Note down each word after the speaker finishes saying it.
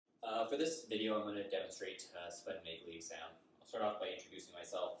For this video, I'm going to demonstrate splenomegaly exam. I'll start off by introducing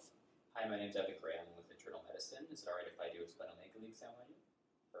myself. Hi, my name is Evan Gray. I'm with internal medicine. Is it alright if I do a splenomegaly exam on you?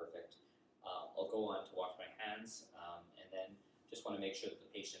 Perfect. I'll go on to wash my hands and then just want to make sure that the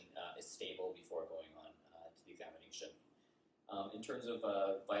patient is stable before going on to the examination. In terms of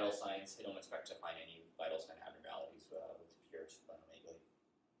vital signs, I don't expect to find any vital sign abnormalities with pure splenomegaly.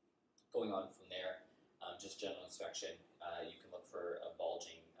 Going on from there, just general inspection, you can look for a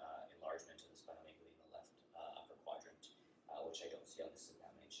bulging enlargement of the splenomegaly in the left upper quadrant, which I don't see on this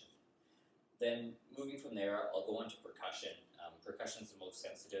examination. Then moving from there, I'll go on to percussion. Percussion is the most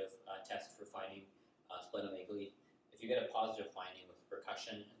sensitive test for finding splenomegaly. If you get a positive finding with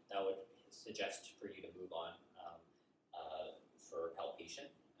percussion, that would suggest for you to move on for palpation.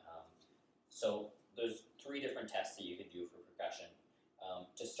 So there's 3 different tests that you can do for percussion.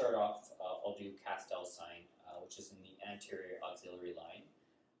 To start off, I'll do Castell sign, which is in the anterior axillary line.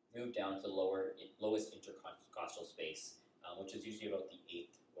 Move down to the lowest intercostal space, which is usually about the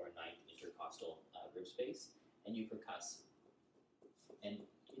 8th or 9th intercostal rib space, and you percuss. And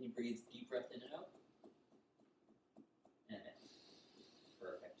can you breathe deep breath in and out? And in.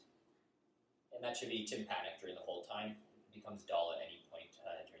 Perfect. And that should be tympanic during the whole time. It becomes dull at any point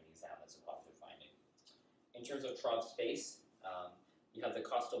during the exam. That's a positive finding. In terms of Traube space, you have the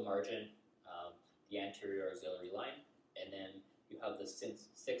costal margin, the anterior axillary line, and then you have the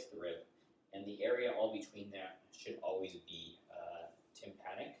 6th rib, and the area all between that should always be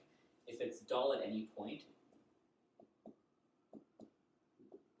tympanic. If it's dull at any point,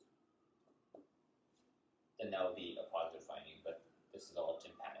 then that would be a positive finding, but this is all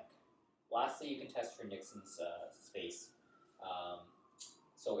tympanic. Lastly, you can test for Nixon's space.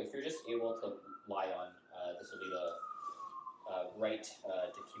 So if you're just able to lie on, this will be the right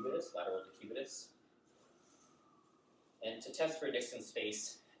decubitus, lateral decubitus. And to test for Nixon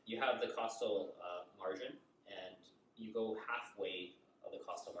space, you have the costal margin, and you go halfway of the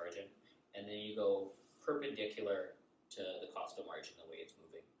costal margin, and then you go perpendicular to the costal margin the way it's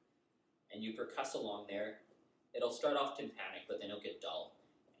moving. And you percuss along there. It'll start off tympanic, but then it'll get dull.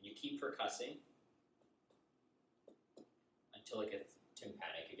 And you keep percussing until it gets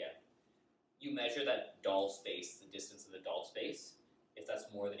tympanic again. You measure that dull space, the distance of the dull space. If that's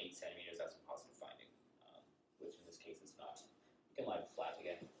more than 8 centimeters, that's a positive finding, which in this case it's not. You can lie flat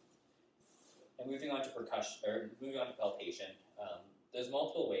again. And moving on to percussion, or moving on to palpation, there's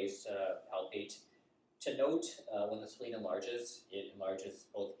multiple ways to palpate. To note, when the spleen enlarges, it enlarges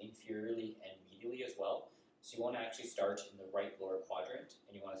both inferiorly and medially as well. So you want to actually start in the right lower quadrant,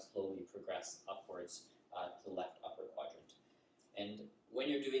 and you want to slowly progress upwards to the left upper quadrant. And when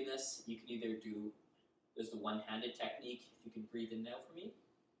you're doing this, you can either do, there's the one-handed technique, if you can breathe in now for me.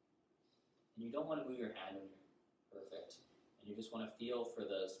 And you don't want to move your hand when you're perfect. And you just want to feel for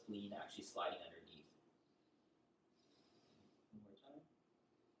the spleen actually sliding underneath. One more time.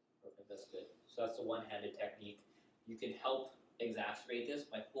 Perfect, that's good. So that's the one-handed technique. You can help exacerbate this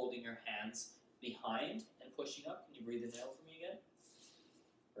by holding your hands behind and pushing up. Can you breathe in now for me again?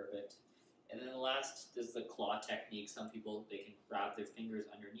 Perfect. And then the last is the claw technique. Some people, they can grab their fingers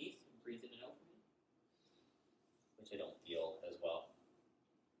underneath and breathe in and out for me, which I don't feel as well.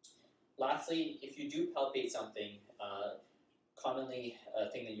 Lastly, if you do palpate something, commonly a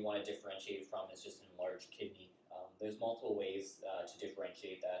thing that you want to differentiate from is just an enlarged kidney. There's multiple ways to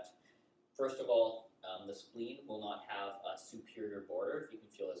differentiate that. First of all, the spleen will not have a superior border. If you can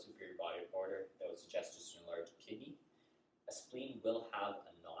feel a superior body border, that would suggest just an enlarged kidney. A spleen will have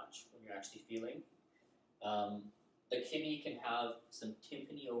a notch when you're actually feeling. The kidney can have some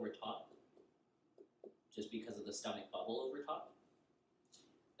tympany over top, just because of the stomach bubble over top.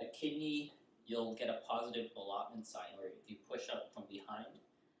 A kidney, you'll get a positive allotment sign, where if you push up from behind,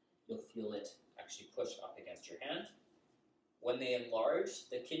 you'll feel it actually push up against your hand. When they enlarge,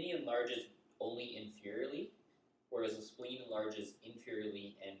 the kidney enlarges only inferiorly, whereas the spleen enlarges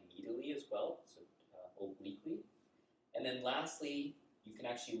inferiorly and medially as well, so obliquely. And then lastly, you can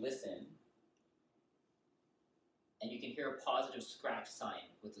actually listen, and you can hear a positive scratch sign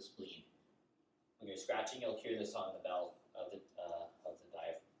with the spleen. When you're scratching, you'll hear this on the bell of the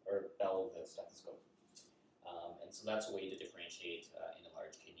bell of the stethoscope. And so that's a way to differentiate an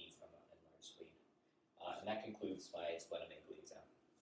enlarged kidney from an enlarged spleen. And that concludes my splenomegaly exam.